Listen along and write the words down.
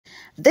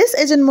This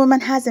Asian woman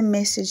has a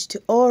message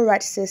to all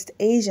racist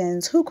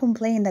Asians who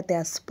complain that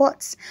their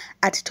spots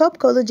at top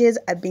colleges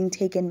are being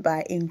taken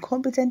by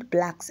incompetent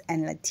blacks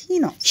and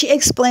Latinos. She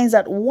explains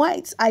that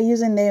whites are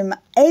using them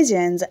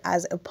Asians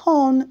as a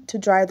pawn to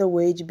drive the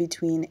wedge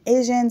between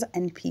Asians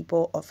and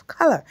people of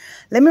color.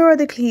 Let me roll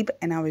the clip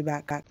and I'll be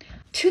back.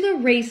 To the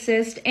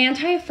racist,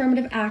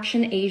 anti-affirmative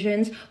action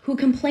Asians who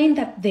complain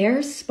that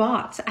their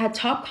spots at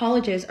top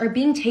colleges are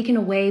being taken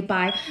away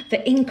by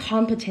the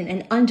incompetent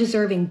and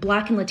undeserving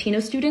Black and Latino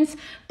students,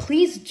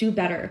 please do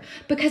better.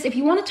 Because if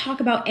you want to talk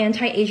about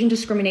anti-Asian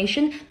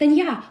discrimination, then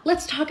yeah,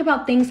 let's talk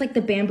about things like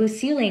the bamboo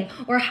ceiling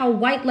or how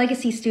white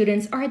legacy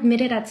students are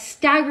admitted at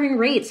staggering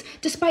rates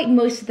despite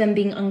most of them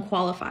being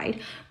unqualified.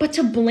 But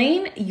to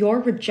blame your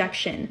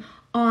rejection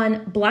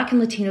on Black and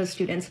Latino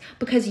students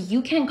because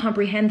you can't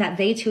comprehend that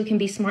they too can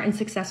be smart and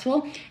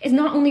successful is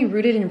not only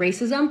rooted in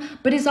racism,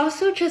 but is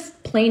also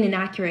just plain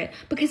inaccurate,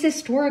 because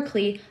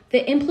historically,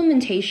 the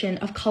implementation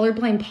of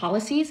colorblind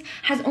policies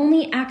has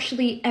only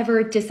actually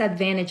ever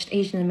disadvantaged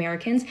Asian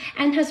Americans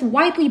and has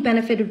widely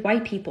benefited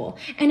white people.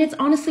 And it's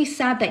honestly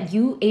sad that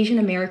you Asian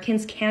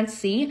Americans can't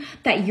see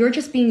that you're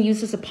just being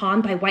used as a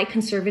pawn by white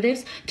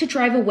conservatives to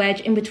drive a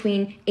wedge in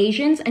between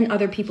Asians and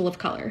other people of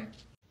color.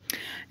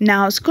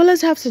 Now,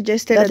 scholars have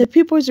suggested that the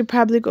People's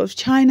Republic of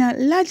China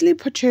largely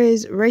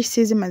portrays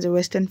racism as a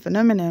Western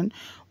phenomenon,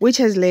 which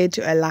has led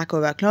to a lack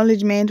of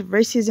acknowledgement of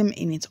racism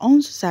in its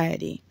own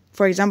society.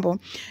 For example,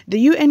 the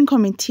UN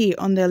Committee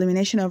on the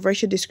Elimination of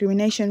Racial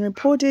Discrimination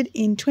reported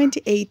in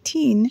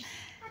 2018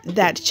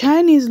 that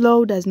Chinese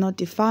law does not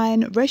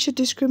define racial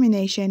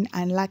discrimination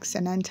and lacks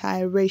an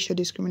anti-racial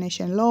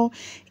discrimination law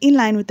in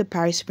line with the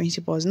Paris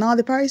Principles. Now,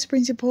 the Paris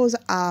Principles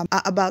are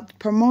about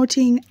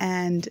promoting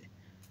and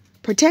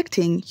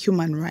protecting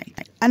human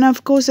rights. And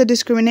of course, the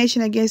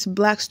discrimination against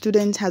black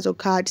students has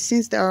occurred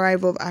since the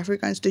arrival of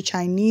Africans to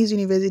Chinese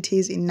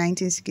universities in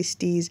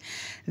 1960s.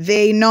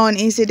 The known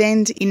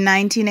incident in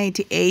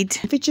 1988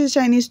 features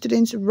Chinese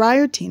students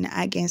rioting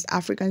against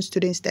African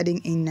students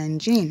studying in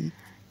Nanjing.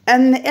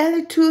 In the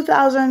early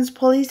 2000s,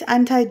 police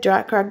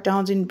anti-drug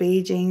crackdowns in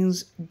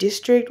Beijing's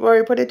district were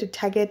reported to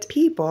target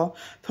people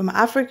from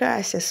Africa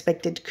as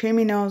suspected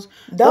criminals,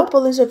 though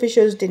police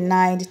officials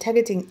denied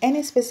targeting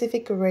any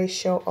specific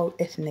racial or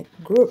ethnic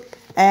group.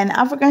 And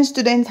African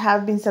students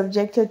have been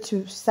subjected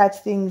to such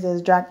things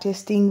as drug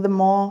testing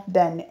more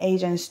than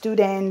Asian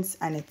students,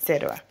 and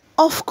etc.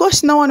 Of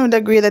course, no one would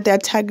agree that they are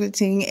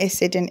targeting a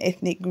certain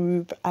ethnic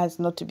group as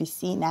not to be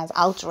seen as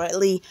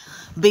outrightly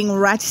being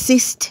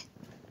racist.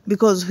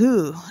 Because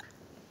who?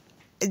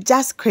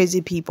 Just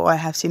crazy people I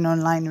have seen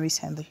online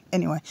recently.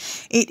 Anyway,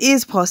 it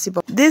is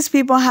possible. These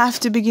people have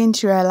to begin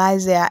to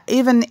realize their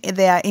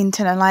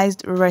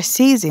internalized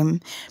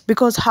racism,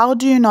 because how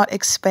do you not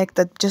expect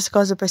that just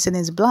because a person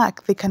is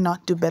black, they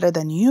cannot do better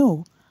than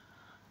you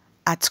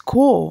at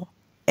school,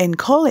 in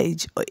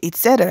college,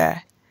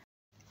 etc.?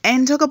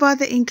 And talk about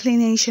the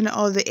inclination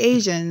of the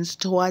Asians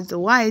towards the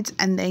whites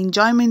and the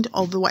enjoyment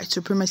of the white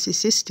supremacy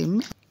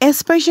system,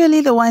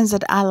 especially the ones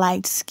that are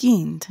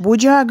light-skinned.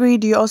 Would you agree?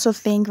 Do you also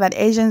think that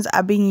Asians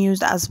are being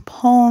used as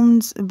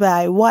pawns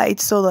by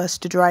whites so as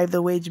to drive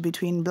the wedge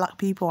between black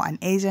people and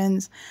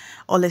Asians,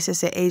 or let's just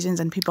say Asians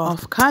and people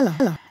of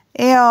color?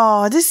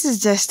 Yo, this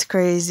is just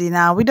crazy.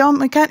 Now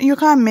you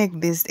can't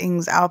make these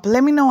things up.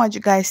 Let me know what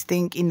you guys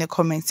think in the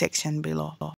comment section below.